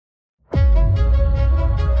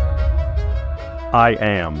I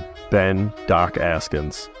am Ben Doc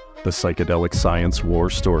Askins, the Psychedelic Science War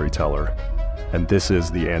storyteller, and this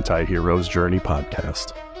is the Anti-Hero's Journey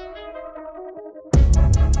podcast.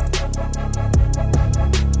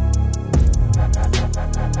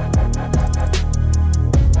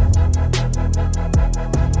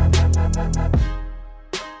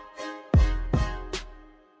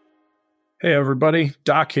 Hey everybody,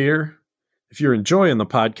 Doc here. If you're enjoying the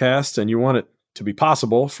podcast and you want it to be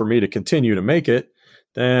possible for me to continue to make it,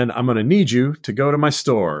 then I'm going to need you to go to my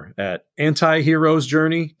store at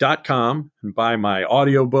antiheroesjourney.com and buy my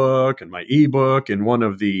audiobook and my ebook in one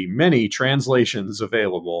of the many translations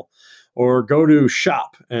available, or go to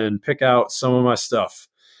shop and pick out some of my stuff.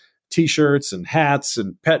 T-shirts and hats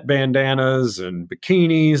and pet bandanas and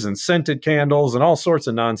bikinis and scented candles and all sorts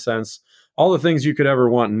of nonsense. All the things you could ever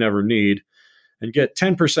want and never need. And get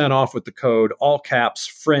 10% off with the code, all caps,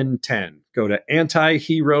 FRIEND10. Go to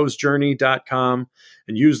antiheroesjourney.com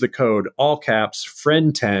and use the code, all caps,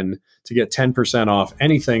 FRIEND10 to get 10% off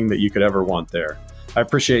anything that you could ever want there. I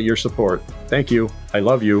appreciate your support. Thank you. I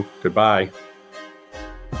love you. Goodbye.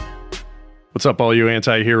 What's up, all you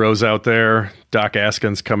anti-heroes out there? Doc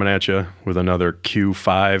Askins coming at you with another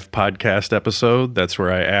Q5 podcast episode. That's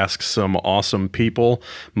where I ask some awesome people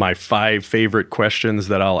my 5 favorite questions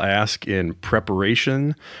that I'll ask in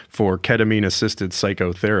preparation for ketamine-assisted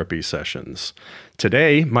psychotherapy sessions.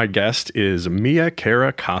 Today, my guest is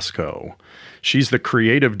Cara Cosco. She's the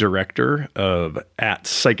creative director of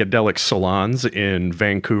Psychedelic Salons in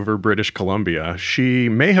Vancouver, British Columbia. She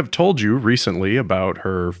may have told you recently about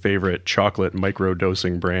her favorite chocolate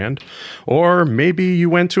microdosing brand, or maybe you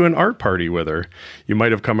went to an art party with her. You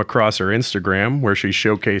might have come across her Instagram where she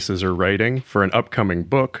showcases her writing for an upcoming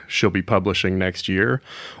book she'll be publishing next year,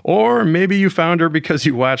 or maybe you found her because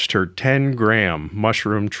you watched her 10-gram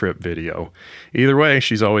mushroom trip video. Either way,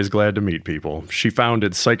 she's always glad to meet people. She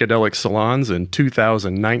founded Psychedelic Salons in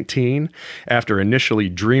 2019 after initially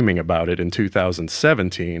dreaming about it in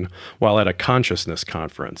 2017 while at a consciousness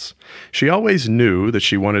conference. She always knew that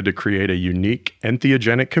she wanted to create a unique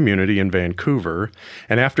entheogenic community in Vancouver,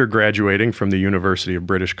 and after graduating from the University of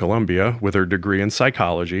British Columbia with her degree in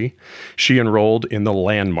psychology, she enrolled in the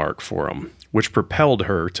Landmark Forum, which propelled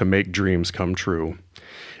her to make dreams come true.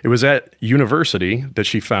 It was at university that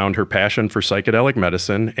she found her passion for psychedelic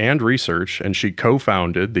medicine and research, and she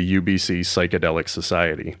co-founded the UBC Psychedelic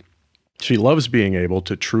Society. She loves being able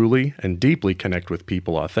to truly and deeply connect with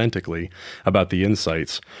people authentically about the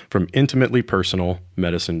insights from intimately personal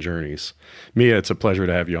medicine journeys. Mia, it's a pleasure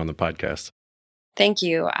to have you on the podcast. Thank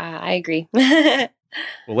you. I agree. Well,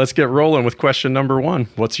 let's get rolling with question number 1.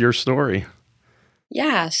 What's your story?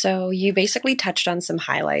 Yeah, so you basically touched on some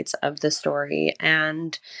highlights of the story,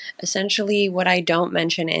 and essentially what I don't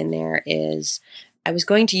mention in there is I was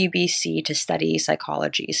going to UBC to study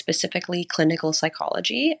psychology, specifically clinical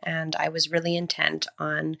psychology, and I was really intent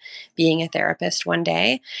on being a therapist one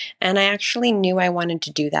day, and I actually knew I wanted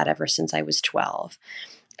to do that ever since I was 12.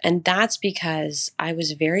 And that's because I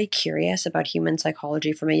was very curious about human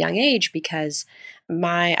psychology from a young age, because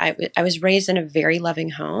I was raised in a very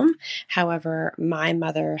loving home. However, my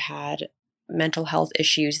mother had mental health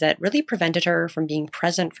issues that really prevented her from being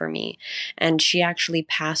present for me. And she actually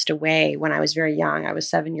passed away when I was very young. I was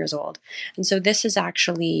 7 years old. And so this has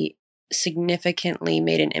actually significantly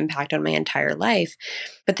made an impact on my entire life.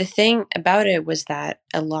 But the thing about it was that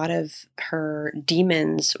a lot of her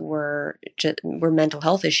demons were mental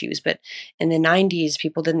health issues. But in the 90s,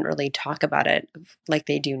 people didn't really talk about it like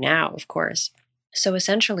they do now, of course. So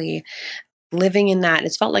essentially,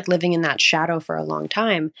 it's felt like living in that shadow for a long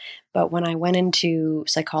time. But when I went into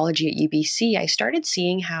psychology at UBC, I started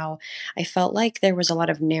seeing how I felt like there was a lot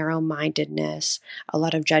of narrow-mindedness, a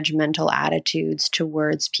lot of judgmental attitudes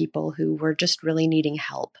towards people who were just really needing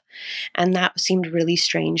help. And that seemed really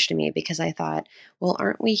strange to me, because I thought, well,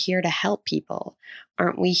 aren't we here to help people?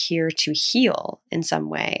 Aren't we here to heal in some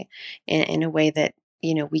way, in a way that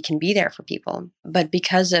we can be there for people? But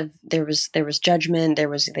because of there was judgment, there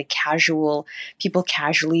was the people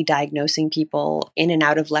casually diagnosing people in and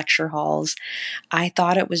out of lecture halls, I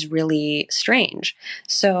thought it was really strange.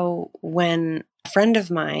 So when a friend of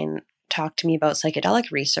mine talked to me about psychedelic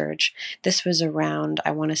research, this was around,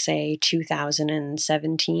 I want to say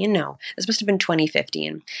 2017. No, this must have been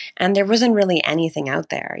 2015. And there wasn't really anything out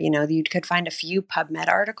there. You could find a few PubMed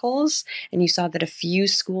articles, and you saw that a few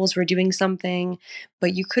schools were doing something,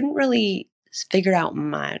 but you couldn't really figure out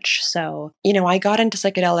much. So, I got into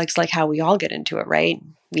psychedelics like how we all get into it, right?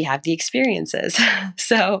 we have the experiences.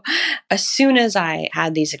 So as soon as I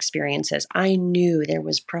had these experiences, I knew there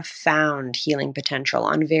was profound healing potential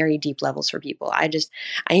on very deep levels for people. I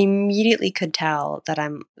immediately could tell that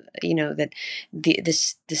that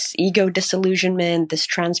this ego disillusionment, this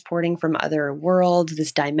transporting from other worlds,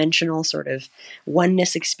 this dimensional sort of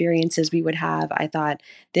oneness experiences we would have. I thought,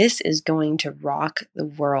 this is going to rock the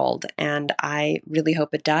world, and I really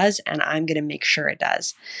hope it does, and I'm going to make sure it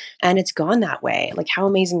does. And it's gone that way. Like, how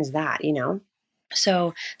amazing is that?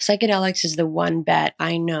 So psychedelics is the one bet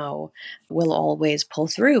I know will always pull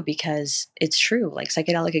through, because it's true. Like,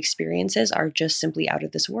 psychedelic experiences are just simply out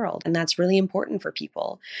of this world. And that's really important for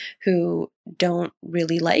people who don't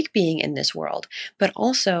really like being in this world, but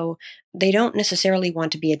also they don't necessarily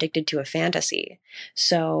want to be addicted to a fantasy.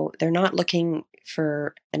 So they're not looking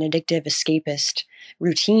for an addictive, escapist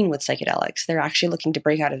routine with psychedelics. They're actually looking to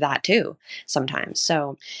break out of that too sometimes.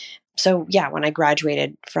 So yeah, when I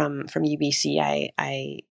graduated from UBC,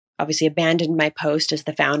 I obviously abandoned my post as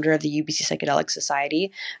the founder of the UBC Psychedelic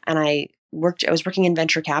Society, and I was working in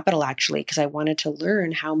venture capital, actually, because I wanted to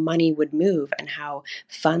learn how money would move and how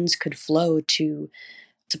funds could flow to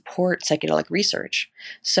support psychedelic research.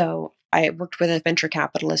 So I worked with a venture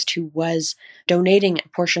capitalist who was donating a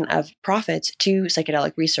portion of profits to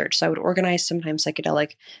psychedelic research. So I would organize sometimes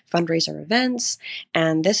psychedelic fundraiser events.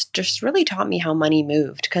 And this just really taught me how money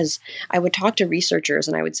moved, because I would talk to researchers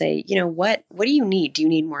and I would say, what do you need? Do you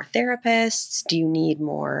need more therapists? Do you need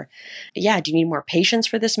more, do you need more patients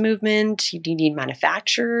for this movement? Do you need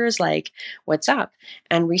manufacturers? Like, what's up?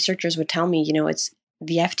 And researchers would tell me, it's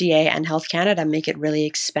the FDA and Health Canada make it really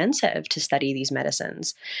expensive to study these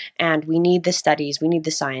medicines. And we need the studies, we need the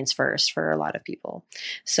science first for a lot of people.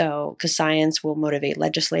 So, because science will motivate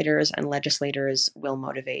legislators, and legislators will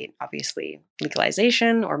motivate, obviously,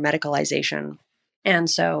 legalization or medicalization. And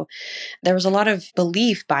so there was a lot of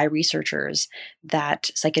belief by researchers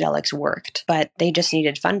that psychedelics worked, but they just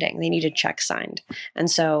needed funding. They needed checks signed. And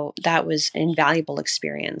so that was an invaluable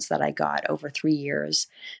experience that I got over 3 years.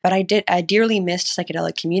 But I dearly missed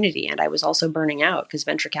psychedelic community. And I was also burning out, because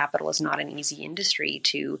venture capital is not an easy industry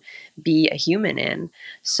to be a human in.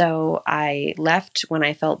 So I left when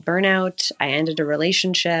I felt burnout. I ended a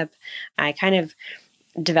relationship. I kind of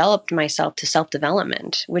developed myself to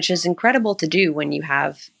self-development, which is incredible to do when you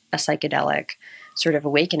have a psychedelic sort of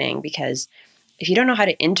awakening, because if you don't know how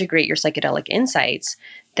to integrate your psychedelic insights,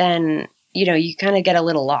 then you kind of get a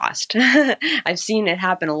little lost. I've seen it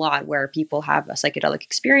happen a lot where people have a psychedelic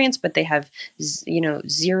experience, but they have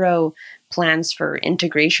zero plans for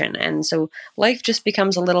integration, and so life just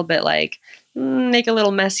becomes a little bit like, make a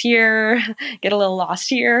little mess here, get a little lost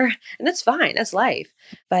here, and that's fine. That's life.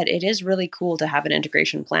 But it is really cool to have an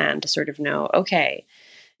integration plan to sort of know, okay,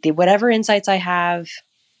 whatever insights I have,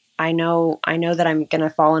 I know that I'm going to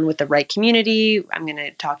fall in with the right community. I'm going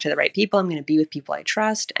to talk to the right people. I'm going to be with people I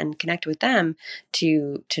trust and connect with them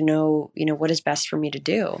to know, what is best for me to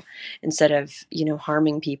do, instead of,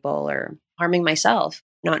 harming people or harming myself,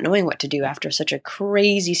 not knowing what to do after such a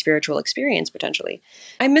crazy spiritual experience, potentially.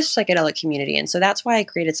 I miss psychedelic community. And so that's why I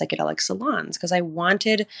created Psychedelic Salons, because I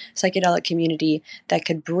wanted psychedelic community that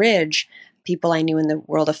could bridge people I knew in the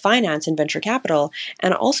world of finance and venture capital,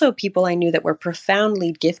 and also people I knew that were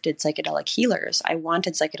profoundly gifted psychedelic healers. I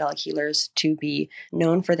wanted psychedelic healers to be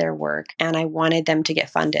known for their work, and I wanted them to get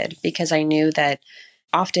funded, because I knew that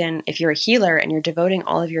often if you're a healer and you're devoting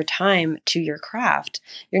all of your time to your craft,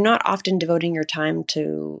 you're not often devoting your time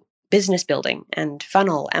to business building and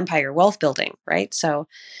funnel, empire, wealth building, right? So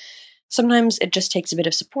sometimes it just takes a bit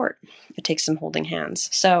of support. It takes some holding hands.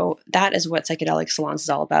 So that is what Psychedelic Salons is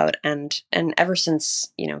all about. And ever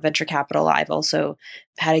since, venture capital, I've also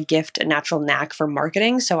had a gift, a natural knack for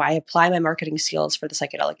marketing. So I apply my marketing skills for the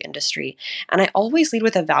psychedelic industry. And I always lead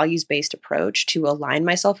with a values-based approach to align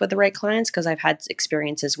myself with the right clients, because I've had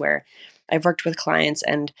experiences where I've worked with clients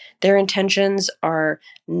and their intentions are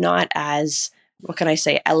not as, what can I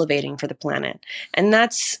say, elevating for the planet. And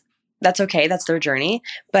that's okay. That's their journey.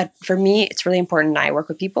 But for me, it's really important. I work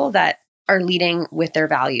with people that are leading with their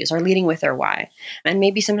values, are leading with their why. And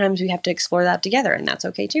maybe sometimes we have to explore that together, and that's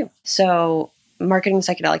okay too. So marketing the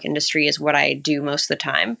psychedelic industry is what I do most of the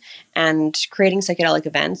time, and creating psychedelic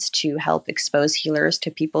events to help expose healers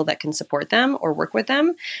to people that can support them or work with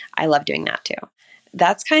them. I love doing that too.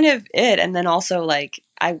 That's kind of it. And then also, like,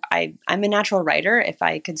 I'm a natural writer. If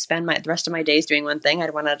I could spend the rest of my days doing one thing,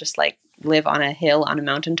 I'd want to just like live on a hill on a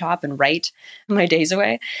mountaintop and write my days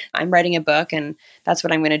away. I'm writing a book, and that's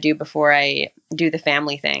what I'm going to do before I do the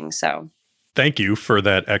family thing. So Thank you for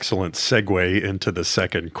that excellent segue into the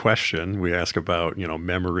second question. We ask about,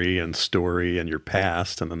 memory and story and your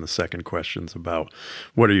past. And then the second question's about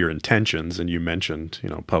what are your intentions? And you mentioned,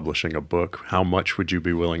 publishing a book. How much would you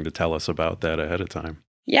be willing to tell us about that ahead of time?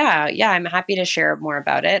 Yeah, I'm happy to share more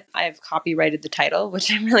about it. I've copyrighted the title,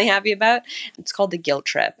 which I'm really happy about. It's called The Guilt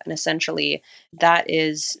Trip, and essentially that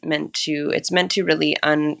is meant to really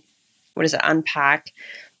unpack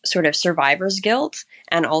sort of survivor's guilt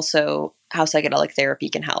and also how psychedelic therapy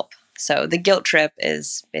can help. So the guilt trip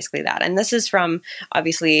is basically that. And this is from,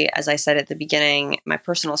 obviously, as I said at the beginning, my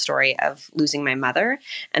personal story of losing my mother.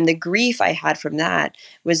 And the grief I had from that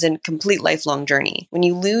was a complete lifelong journey. When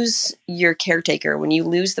you lose your caretaker, when you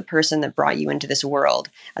lose the person that brought you into this world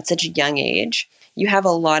at such a young age, you have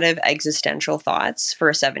a lot of existential thoughts for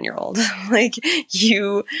a 7-year-old. Like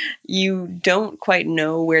you don't quite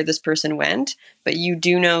know where this person went, but you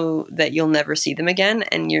do know that you'll never see them again,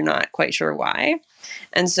 and you're not quite sure why.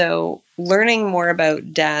 And so learning more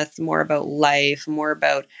about death, more about life, more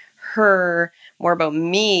about her, more about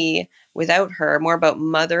me without her, more about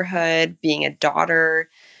motherhood, being a daughter,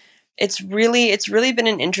 it's really been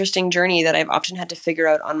an interesting journey that I've often had to figure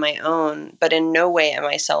out on my own, but in no way am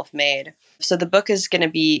I self-made. So the book is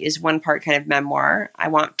one part kind of memoir. I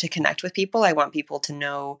want to connect with people. I want people to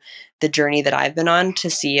know the journey that I've been on to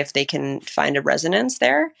see if they can find a resonance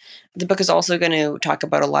there. The book is also going to talk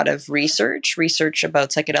about a lot of research about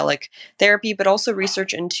psychedelic therapy, but also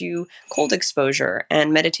research into cold exposure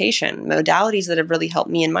and meditation, modalities that have really helped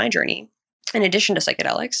me in my journey, in addition to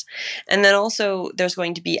psychedelics. And then also there's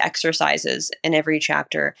going to be exercises in every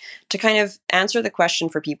chapter to kind of answer the question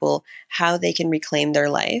for people how they can reclaim their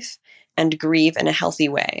life and grieve in a healthy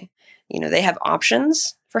way. They have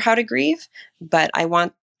options for how to grieve, but I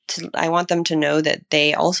want them to know that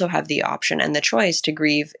they also have the option and the choice to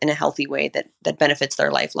grieve in a healthy way that benefits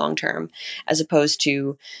their life long term, as opposed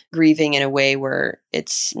to grieving in a way where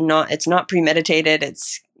it's not premeditated,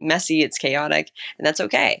 it's messy, it's chaotic, and that's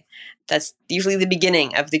okay. That's usually the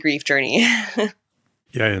beginning of the grief journey.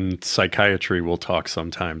 Yeah, in psychiatry, we'll talk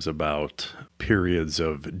sometimes about periods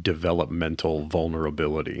of developmental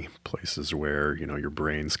vulnerability, places where, your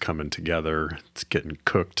brain's coming together, it's getting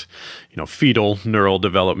cooked, fetal neural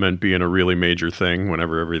development being a really major thing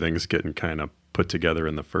whenever everything's getting kind of put together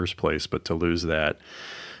in the first place. But to lose that,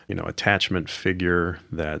 attachment figure,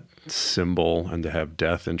 that symbol, and to have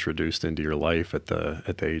death introduced into your life at the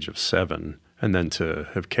age of 7, and then to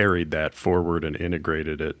have carried that forward and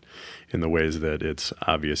integrated it in the ways that it's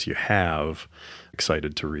obvious you have.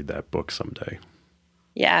 Excited to read that book someday.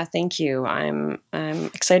 Yeah, thank you. I'm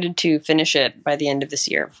excited to finish it by the end of this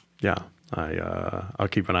year. Yeah, I'll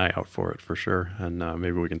keep an eye out for it for sure, and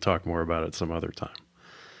maybe we can talk more about it some other time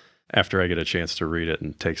after I get a chance to read it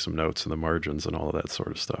and take some notes in the margins and all of that sort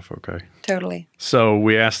of stuff, okay? Totally. So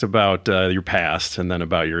we asked about your past and then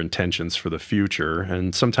about your intentions for the future.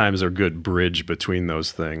 And sometimes a good bridge between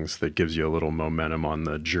those things that gives you a little momentum on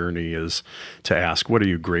the journey is to ask, what are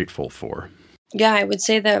you grateful for? Yeah, I would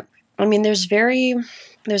say that,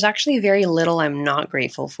 there's actually very little I'm not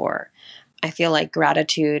grateful for. I feel like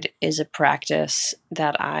gratitude is a practice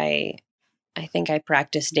that I think I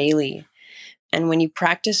practice daily. And when you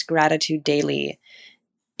practice gratitude daily,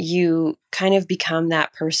 you kind of become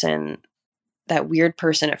that person, that weird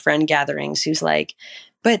person at friend gatherings who's like,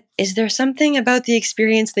 but is there something about the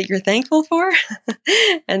experience that you're thankful for?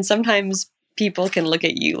 And sometimes people can look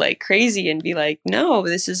at you like crazy and be like, no,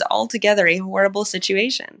 this is altogether a horrible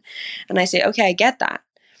situation. And I say, okay, I get that.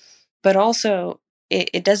 But also,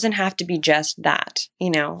 it doesn't have to be just that.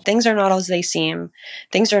 Things are not as they seem.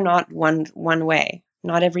 Things are not one way.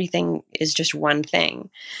 Not everything is just one thing.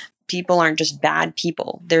 People aren't just bad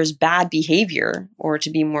people. There's bad behavior, or to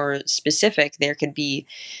be more specific, there could be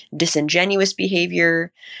disingenuous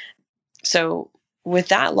behavior. So with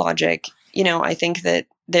that logic, I think that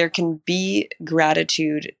there can be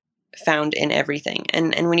gratitude found in everything.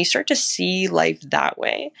 And when you start to see life that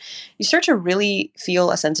way, you start to really feel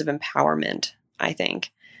a sense of empowerment, I think.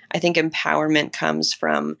 I think empowerment comes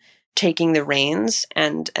from taking the reins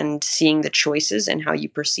and seeing the choices and how you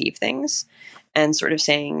perceive things, and sort of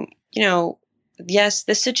saying, yes,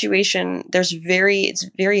 this situation, it's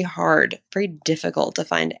very hard, very difficult to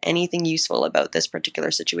find anything useful about this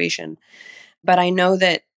particular situation. But I know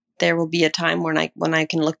that there will be a time when I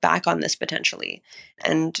can look back on this potentially,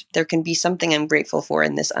 and there can be something I'm grateful for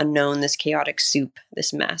in this unknown, this chaotic soup,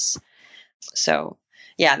 this mess. So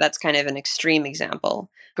yeah, that's kind of an extreme example.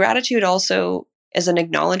 Gratitude also is an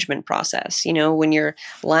acknowledgement process. When you're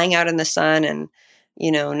lying out in the sun and,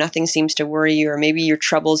 nothing seems to worry you, or maybe your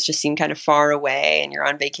troubles just seem kind of far away and you're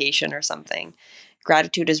on vacation or something.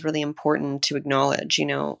 gratitude is really important to acknowledge.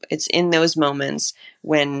 It's in those moments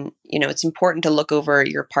when, it's important to look over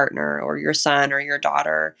your partner or your son or your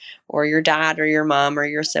daughter or your dad or your mom or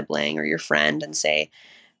your sibling or your friend and say,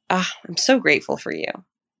 I'm so grateful for you,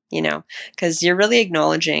 because you're really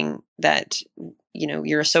acknowledging that,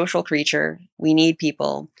 you're a social creature. We need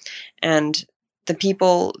people. And the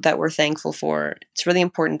people that we're thankful for, it's really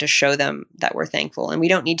important to show them that we're thankful. And we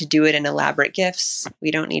don't need to do it in elaborate gifts.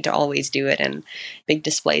 We don't need to always do it in big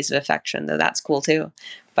displays of affection, though that's cool too.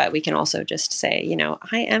 But we can also just say,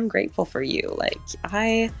 I am grateful for you. Like,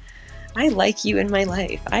 I like you in my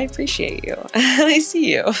life. I appreciate you. I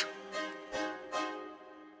see you.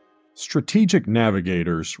 Strategic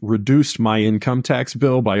Navigators reduced my income tax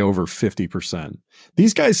bill by over 50%.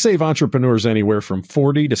 These guys save entrepreneurs anywhere from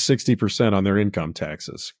 40 to 60% on their income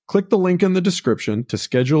taxes. Click the link in the description to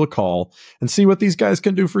schedule a call and see what these guys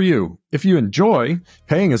can do for you. If you enjoy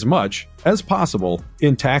paying as much as possible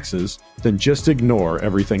in taxes, then just ignore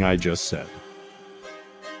everything I just said.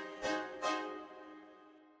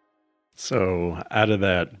 So out of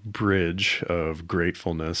that bridge of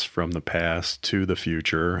gratefulness from the past to the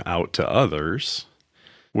future, out to others,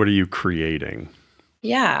 what are you creating?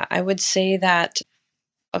 Yeah, I would say that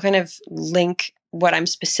I'll kind of link what I'm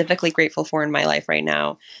specifically grateful for in my life right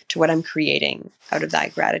now to what I'm creating out of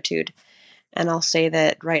that gratitude. And I'll say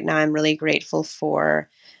that right now I'm really grateful for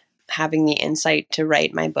having the insight to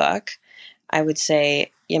write my book. I would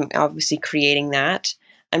say, obviously creating that.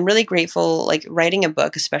 I'm really grateful, like writing a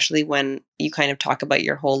book, especially when you kind of talk about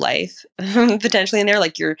your whole life, potentially in there,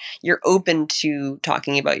 like you're open to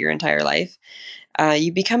talking about your entire life.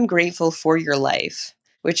 You become grateful for your life,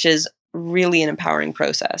 which is really an empowering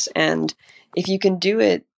process. And if you can do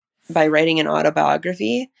it by writing an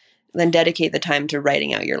autobiography, then dedicate the time to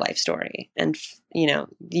writing out your life story. And,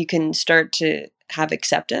 you can start to have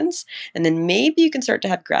acceptance, and then maybe you can start to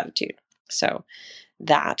have gratitude. So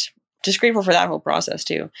just grateful for that whole process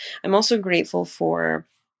too. I'm also grateful for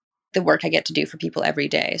the work I get to do for people every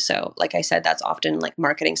day. So like I said, that's often like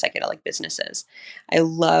marketing psychedelic businesses. I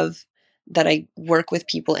love that I work with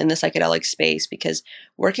people in the psychedelic space, because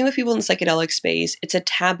working with people in the psychedelic space, it's a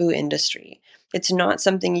taboo industry. It's not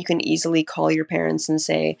something you can easily call your parents and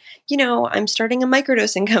say, I'm starting a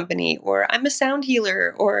microdosing company, or I'm a sound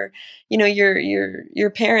healer, or, your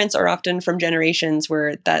parents are often from generations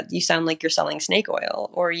where that you sound like you're selling snake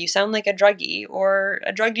oil, or you sound like a druggie or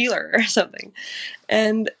a drug dealer or something.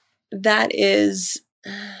 And that is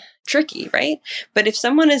tricky, right? But if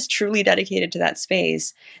someone is truly dedicated to that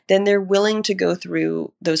space, then they're willing to go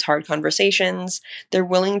through those hard conversations. They're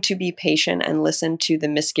willing to be patient and listen to the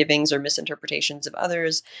misgivings or misinterpretations of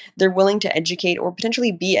others. They're willing to educate or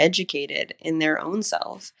potentially be educated in their own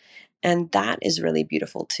self. And that is really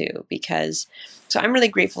beautiful too, so I'm really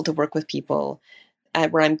grateful to work with people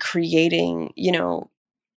where I'm creating,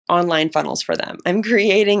 online funnels for them. I'm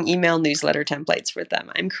creating email newsletter templates for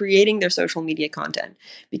them. I'm creating their social media content,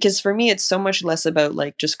 because for me, it's so much less about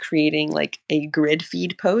like just creating like a grid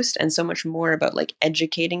feed post and so much more about like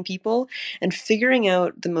educating people and figuring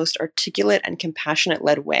out the most articulate and compassionate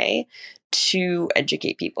led way to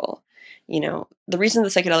educate people. The reason the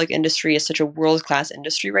psychedelic industry is such a world-class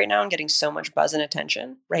industry right now and getting so much buzz and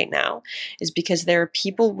attention right now is because there are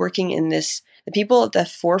people working in this, the people at the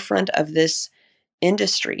forefront of this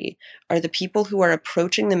industry are the people who are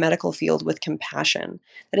approaching the medical field with compassion.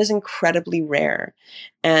 That is incredibly rare,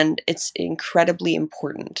 and it's incredibly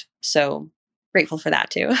important. So grateful for that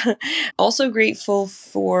too. Also grateful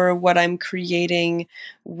for what I'm creating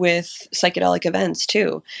with psychedelic events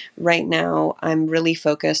too. Right now, I'm really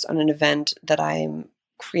focused on an event that I'm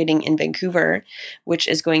creating in Vancouver, which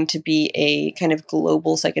is going to be a kind of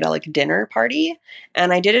global psychedelic dinner party.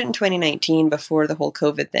 And I did it in 2019 before the whole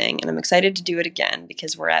COVID thing. And I'm excited to do it again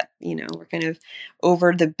because we're kind of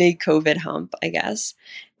over the big COVID hump, I guess.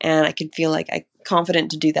 And I could feel like I'm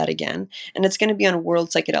confident to do that again. And it's going to be on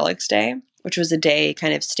World Psychedelics Day, which was a day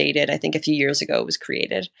kind of stated, I think a few years ago it was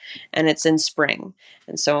created. And it's in spring.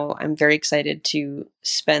 And so I'm very excited to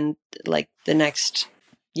spend like the next,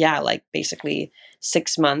 basically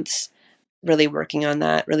 6 months really working on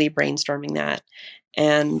that, really brainstorming that,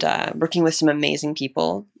 and working with some amazing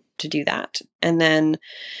people to do that. And then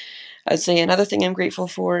I'd say another thing I'm grateful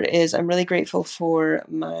for is I'm really grateful for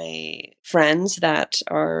my friends that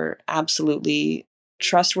are absolutely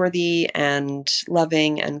trustworthy and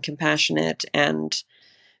loving and compassionate, and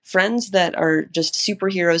friends that are just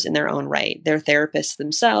superheroes in their own right. They're therapists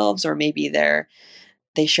themselves, or maybe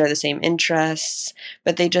they share the same interests,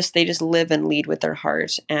 but they just live and lead with their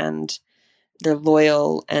heart, and they're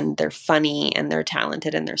loyal and they're funny and they're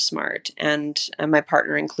talented and they're smart. And my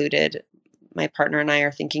partner included, my partner and I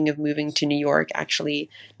are thinking of moving to New York actually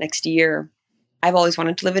next year. I've always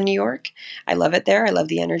wanted to live in New York. I love it there. I love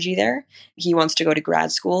the energy there. He wants to go to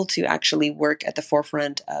grad school to actually work at the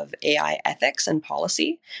forefront of AI ethics and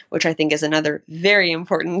policy, which I think is another very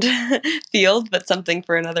important field, but something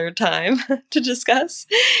for another time to discuss.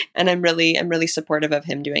 And I'm really supportive of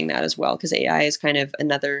him doing that as well, because AI is kind of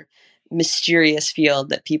another mysterious field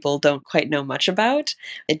that people don't quite know much about.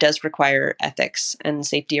 It does require ethics and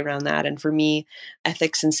safety around that. And for me,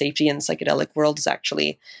 ethics and safety in the psychedelic world is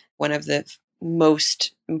actually one of the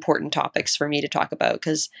most important topics for me to talk about,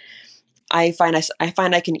 because I find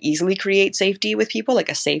I can easily create safety with people,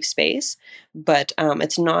 like a safe space, but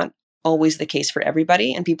it's not always the case for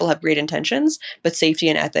everybody. And people have great intentions, but safety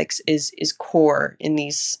and ethics is core in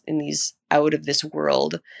these out of this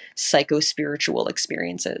world psycho spiritual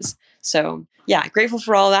experiences. So yeah, grateful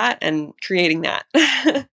for all that and creating that.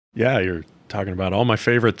 Yeah, you're talking about all my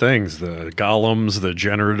favorite things, the golems, the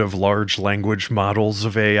generative large language models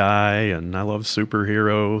of AI, and I love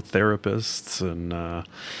superhero therapists and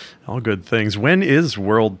all good things. When is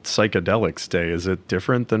World Psychedelics Day? Is it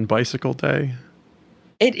different than Bicycle Day?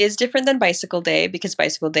 It is different than Bicycle Day because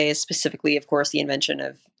Bicycle Day is specifically, of course, the invention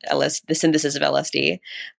of the synthesis of LSD.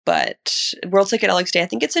 But World Psychedelics Day, I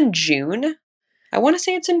think it's in June. I want to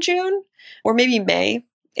say it's in June or maybe May.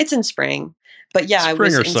 It's in spring. But yeah, I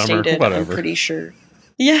Spring was or summer, instated, I'm whatever. pretty sure.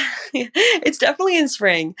 Yeah, it's definitely in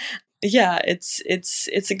spring. Yeah, it's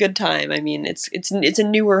a good time. I mean, it's a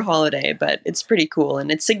newer holiday, but it's pretty cool and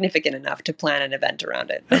it's significant enough to plan an event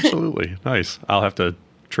around it. Absolutely. Nice. I'll have to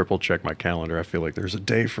triple check my calendar. I feel like there's a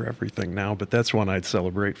day for everything now, but that's one I'd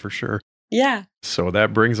celebrate for sure. Yeah. So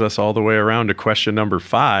that brings us all the way around to question number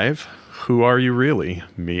 5. Who are you really,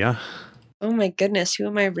 Mia? Oh my goodness, who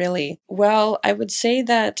am I really? Well, I would say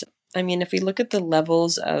that, I mean, if we look at the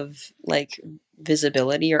levels of like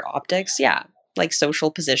visibility or optics, yeah, like social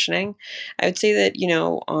positioning, I would say that,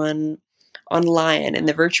 on online in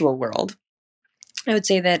the virtual world, I would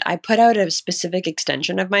say that I put out a specific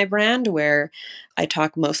extension of my brand where I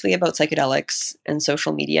talk mostly about psychedelics and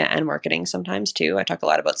social media and marketing sometimes too. I talk a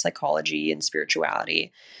lot about psychology and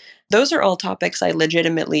spirituality. Those are all topics I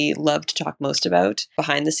legitimately love to talk most about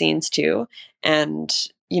behind the scenes too. And,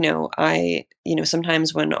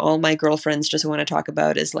 sometimes when all my girlfriends just want to talk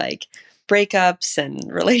about is like breakups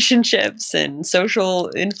and relationships and social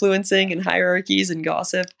influencing and hierarchies and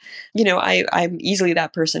gossip, I'm easily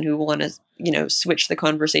that person who will want to, switch the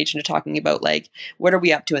conversation to talking about like, what are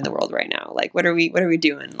we up to in the world right now? Like, what are we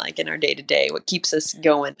doing like in our day to day? What keeps us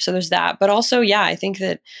going? So there's that. But also, yeah, I think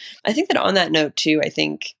that on that note too, I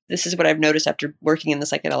think this is what I've noticed after working in the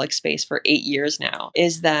psychedelic space for 8 years now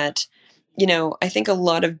is that, I think a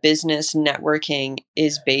lot of business networking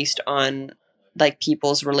is based on like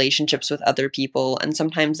people's relationships with other people. And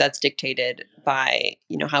sometimes that's dictated by,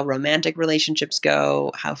 how romantic relationships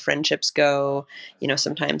go, how friendships go.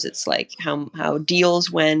 Sometimes it's like how deals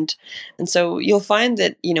went. And so you'll find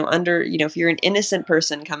that, if you're an innocent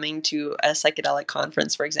person coming to a psychedelic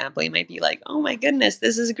conference, for example, you might be like, oh my goodness,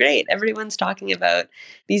 this is great. Everyone's talking about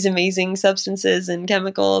these amazing substances and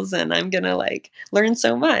chemicals, and I'm going to like learn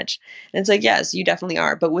so much. And it's like, yes, you definitely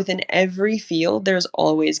are. But within every field, there's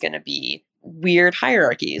always going to be weird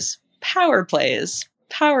hierarchies, power plays,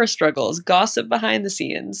 power struggles, gossip behind the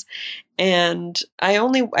scenes. And I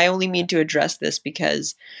only mean to address this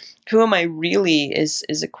because who am I really is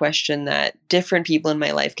a question that different people in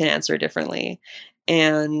my life can answer differently.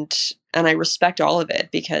 And I respect all of it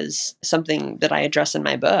because something that I address in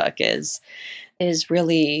my book is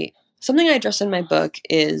really something I address in my book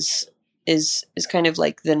is kind of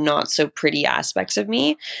like the not so pretty aspects of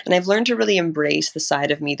me. And I've learned to really embrace the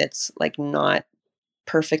side of me that's like not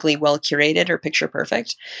perfectly well curated or picture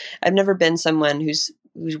perfect. I've never been someone who's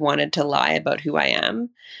wanted to lie about who I am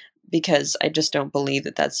because I just don't believe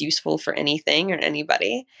that that's useful for anything or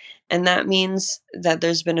anybody. And that means that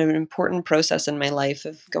there's been an important process in my life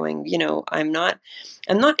of going, I'm not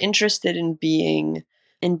interested in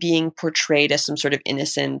being portrayed as some sort of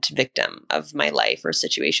innocent victim of my life or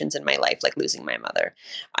situations in my life, like losing my mother.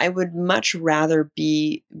 I would much rather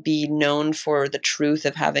be known for the truth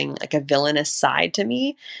of having like a villainous side to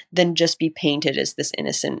me than just be painted as this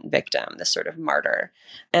innocent victim, this sort of martyr.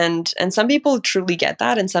 And some people truly get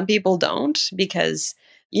that, and some people don't because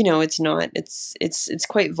it's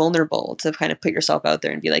quite vulnerable to kind of put yourself out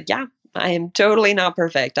there and be like, yeah, I am totally not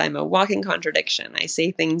perfect. I'm a walking contradiction. I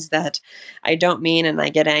say things that I don't mean, and I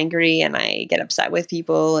get angry and I get upset with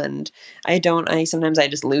people, and I sometimes I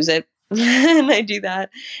just lose it and I do that.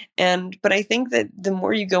 But I think that the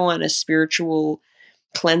more you go on a spiritual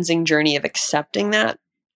cleansing journey of accepting that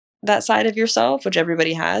that side of yourself, which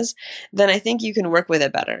everybody has, then I think you can work with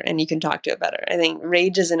it better and you can talk to it better. I think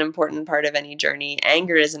rage is an important part of any journey.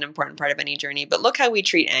 Anger is an important part of any journey. But look how we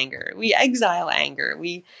treat anger. We exile anger.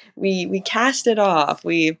 We cast it off.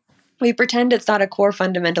 We pretend it's not a core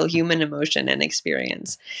fundamental human emotion and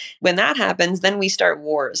experience. When that happens, then we start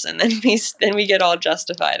wars, and then we get all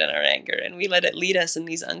justified in our anger, and we let it lead us in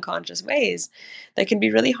these unconscious ways that can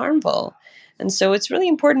be really harmful. And so it's really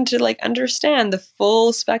important to like understand the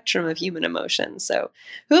full spectrum of human emotions. So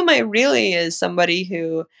who am I really is somebody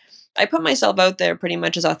who I put myself out there pretty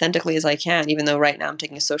much as authentically as I can, even though right now I'm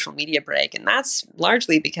taking a social media break. And that's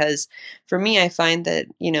largely because for me, I find that,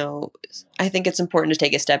 I think it's important to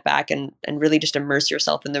take a step back and really just immerse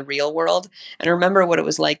yourself in the real world and remember what it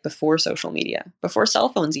was like before social media, before cell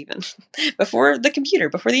phones even, before the computer,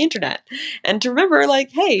 before the internet. And to remember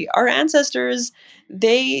like, hey, our ancestors,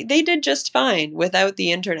 they did just fine without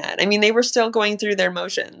the internet. I mean, they were still going through their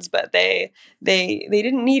motions, but they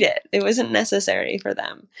didn't need it. It wasn't necessary for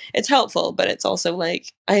them. It's helpful, but it's also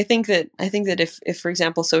like, I think that if, for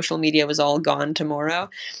example, social media was all gone tomorrow,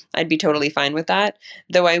 I'd be totally fine with that.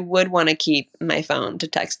 Though I would want to keep my phone to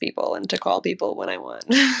text people and to call people when I want.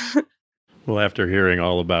 Well, after hearing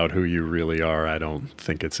all about who you really are, I don't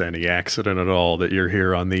think it's any accident at all that you're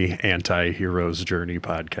here on the Anti-Hero's Journey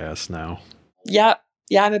podcast now. Yeah.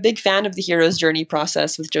 Yeah, I'm a big fan of the hero's journey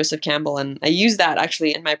process with Joseph Campbell, and I use that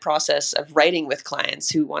actually in my process of writing with clients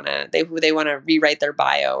who want to rewrite their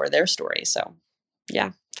bio or their story. So,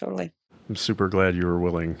 yeah, totally. I'm super glad you were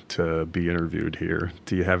willing to be interviewed here.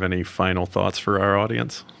 Do you have any final thoughts for our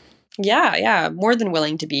audience? Yeah, more than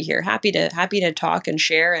willing to be here. Happy to talk and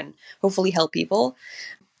share and hopefully help people.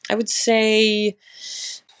 I would say,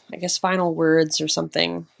 I guess, final words or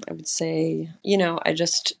something. I would say,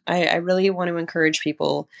 I really want to encourage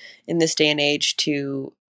people in this day and age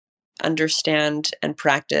to understand and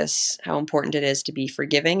practice how important it is to be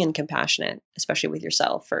forgiving and compassionate, especially with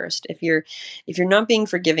yourself first. If you're not being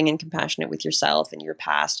forgiving and compassionate with yourself and your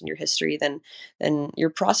past and your history, then your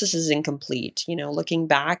process is incomplete. Looking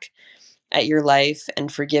back at your life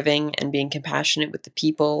and forgiving and being compassionate with the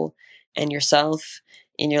people and yourself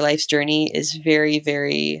in your life's journey is very,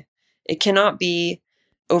 very, it cannot be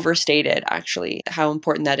overstated, actually, how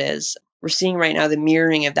important that is. We're seeing right now the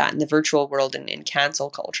mirroring of that in the virtual world and in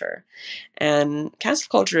cancel culture. And cancel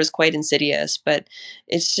culture is quite insidious, but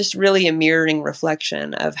it's just really a mirroring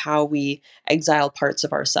reflection of how we exile parts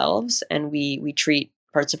of ourselves and we treat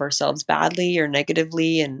parts of ourselves badly or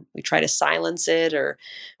negatively, and we try to silence it or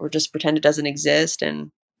just pretend it doesn't exist.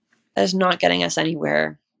 And that is not getting us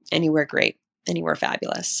anywhere great, anywhere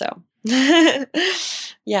fabulous. So yeah,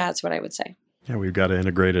 that's what I would say. Yeah, we've got to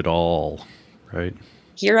integrate it all, right?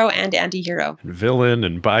 Hero and anti-hero. Villain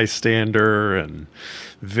and bystander and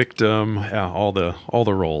victim, yeah, all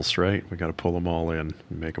the roles, right? We got to pull them all in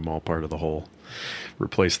and make them all part of the whole.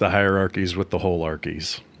 Replace the hierarchies with the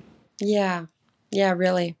holarchies. Yeah,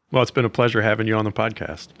 really. Well, it's been a pleasure having you on the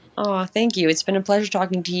podcast. Oh, thank you. It's been a pleasure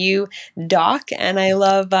talking to you, Doc, and I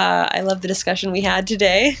love the discussion we had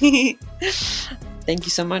today. Thank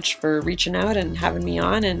you so much for reaching out and having me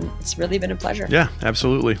on, and it's really been a pleasure. Yeah,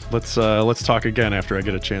 absolutely. Let's talk again after I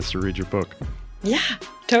get a chance to read your book. Yeah,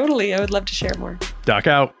 totally. I would love to share more. Doc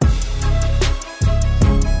out.